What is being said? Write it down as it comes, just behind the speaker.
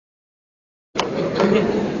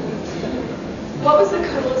What was the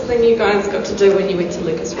coolest thing you guys got to do when you went to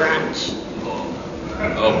Lucas Ranch?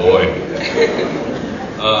 Oh boy.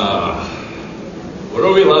 What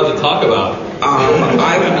are we allowed to talk about?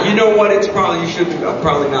 You know what? It's probably I'm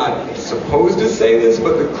probably not supposed to say this,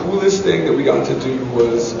 but the coolest thing that we got to do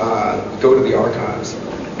was go to the archives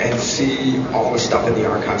and see all the stuff in the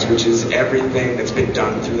archives, which is everything that's been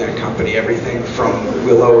done through that company, everything from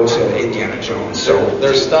Willow to Indiana Jones. So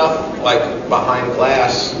there's stuff like behind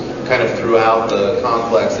glass kind of throughout the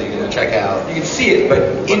complex that you can check out. You can see it, but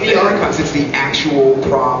in the archives, it's the actual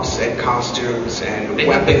props and costumes and they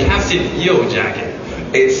weapons. Have the Captain EO jacket.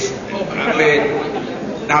 It's, I mean,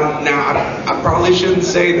 now I probably shouldn't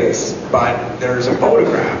say this, but there's a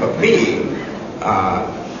photograph of me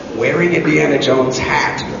wearing Indiana Jones'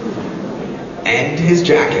 hat and his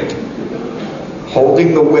jacket,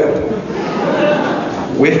 holding the whip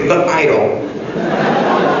with the idol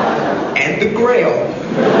and the Grail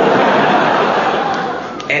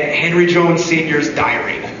and Henry Jones Sr.'s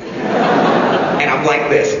diary. And I'm like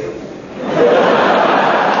this.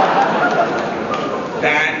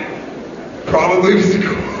 That probably was the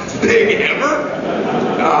coolest thing ever.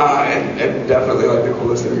 And definitely like the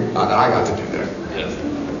coolest thing that I got to do there. Yes.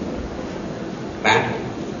 Matt?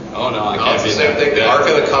 Oh no, I can't It's be the same thing. The Ark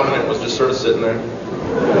of the Covenant was just sort of sitting there.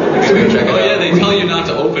 Check it out. Yeah, they tell you not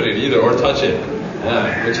to open it either or touch it.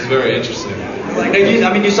 Yeah, which is very interesting. Like,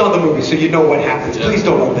 you saw the movie, so you know what happens. Yeah. Please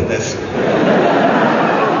don't open this.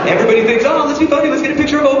 Everybody thinks, oh, let's be funny, let's get a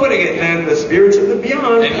picture of opening it. And then the spirits of the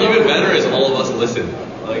beyond. And even better is all of us listen.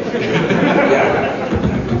 Like, Yeah.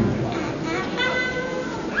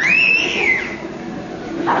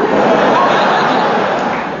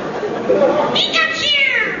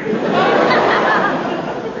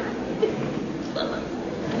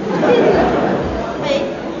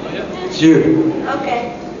 It's you.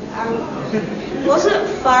 Okay. Was it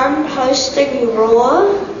fun hosting Raw?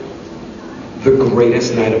 The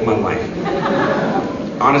greatest night of my life.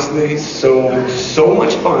 Honestly, so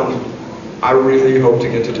much fun. I really hope to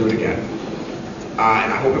get to do it again.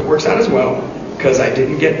 And I hope it works out as well, because I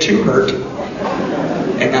didn't get too hurt.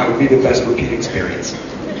 And that would be the best repeat experience.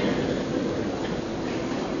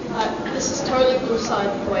 This is totally cool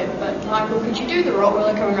side point, but Michael, could you do the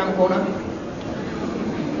rottweiler coming around the corner?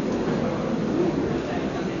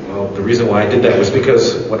 Well, the reason why I did that was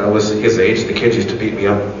because when I was his age, the kids used to beat me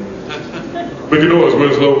up. Make a noise,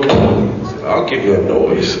 Winslow. I'll give you a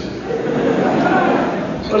noise. So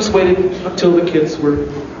I just waited until the kids were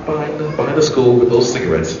behind the school with those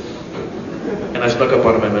cigarettes. And I snuck up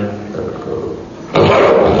on them and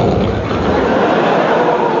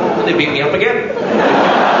they beat me up again.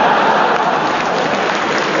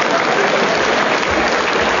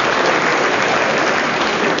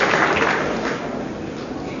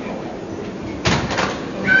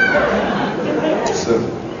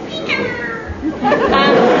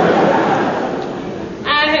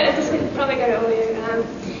 This could probably go to all you.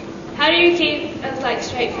 How do you keep a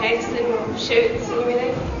straight face in your shoots and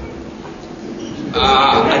everything?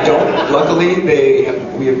 I don't. Luckily, we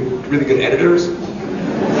have really good editors.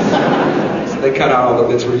 So they cut out all the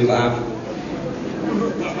bits where you laugh.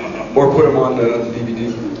 Or put them on the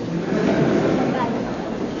DVD.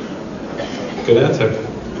 good answer.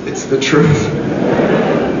 It's the truth.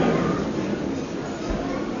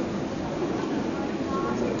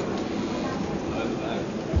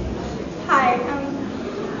 Hi,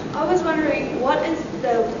 I was wondering, what is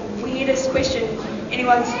the weirdest question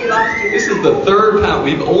anyone's ever asked you? This is the third panel.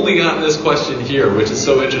 We've only gotten this question here, which is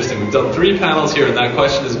so interesting. We've done 3 panels here, and that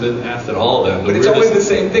question has been asked at all of them. But it's always the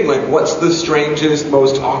same thing, like, what's the strangest,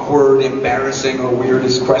 most awkward, embarrassing, or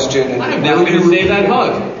weirdest question? And I'm never going to say that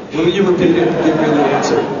hug. Will you repeat it and give me the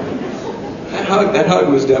answer? That hug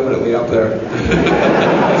was definitely up there.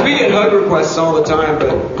 We get hug requests all the time,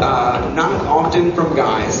 but not often from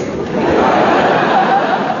guys.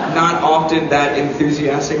 Not often that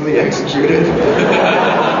enthusiastically executed.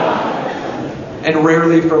 And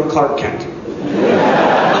rarely from Clark Kent.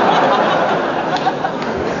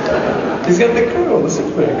 He's got the curl, the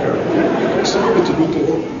Superman curl.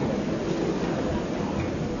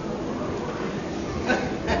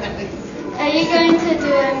 Are you going to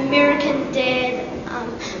do American Dad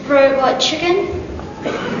Robot Chicken?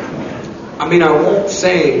 I mean, I won't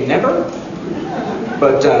say never,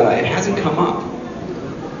 but it hasn't come up.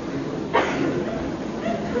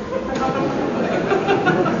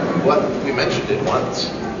 What? We mentioned it once.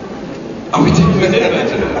 Oh, we did. We did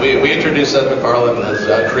mention it. We introduced Seth MacFarlane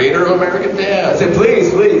as creator of American I Dad. said,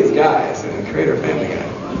 please, guys, creator of Family Guy.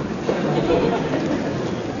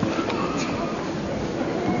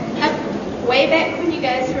 Way back when you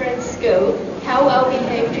guys were in school, how How well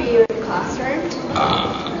behaved were you in the classroom?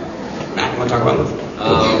 Matt, you want to talk about this?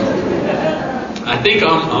 I think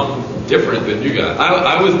I'm different than you guys.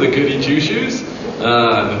 I was the goody two-shoes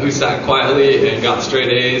who sat quietly and got straight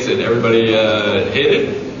A's and everybody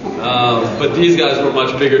hated. But these guys were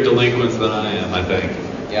much bigger delinquents than I am, I think.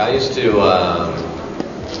 Yeah, I used to,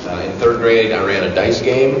 in third grade, I ran a dice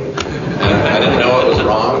game. And I didn't know it was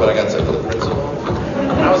wrong, but I got sent to the principal.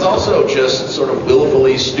 And I was also just sort of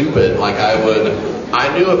willfully stupid. Like I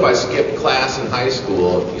knew if I skipped class in high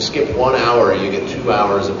school, if you skip 1 hour, you get 2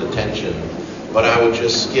 hours of detention. But I would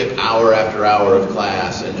just skip hour after hour of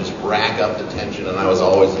class and just rack up detention, and I was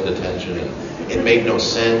always in detention. And it made no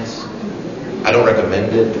sense. I don't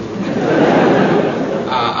recommend it.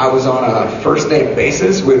 I was on a first name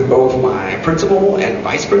basis with both my principal and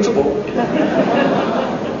vice principal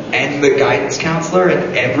and the guidance counselor,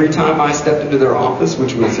 and every time I stepped into their office,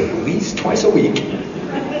 which was at least twice a week,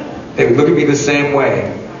 they would look at me the same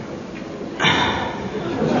way.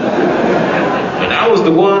 And I was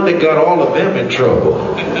the one that got all of them in trouble.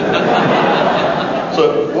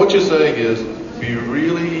 So what you're saying is, be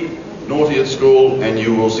really naughty at school and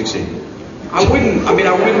you will succeed. I don't think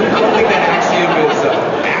that axiom is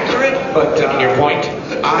accurate, but Your point?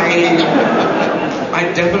 I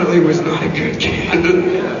definitely was not a good kid.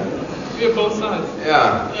 You have both sides.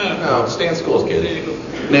 Yeah. No, stay in school, kid.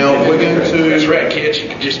 Now we're going to. That's right, kids. You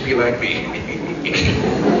can just be like me.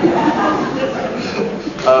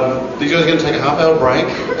 These guys are going to take a half-hour break.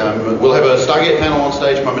 We'll have a Stargate panel on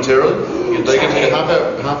stage momentarily. They're going to take a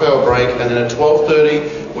half-hour break, and then at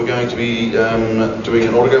 12:30 we're going to be doing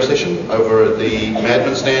an autograph session over at the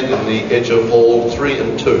Madman stand in the edge of Hall 3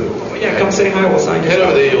 and 2. Yeah, come say hi. We'll sign your Head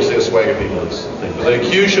over stuff. there, you'll see a swag of people. But the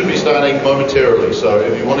queue should be starting momentarily, so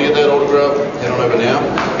if you want to get that autograph, head on over now.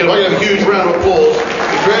 Can I get a huge round of applause?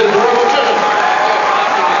 The creators of Armageddon.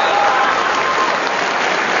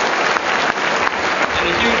 And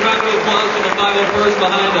a huge round of applause for the 501st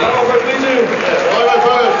behind us.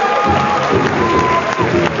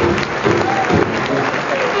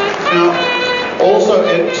 Now, also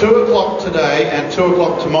at 2 o'clock today and 2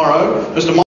 o'clock tomorrow, Mr.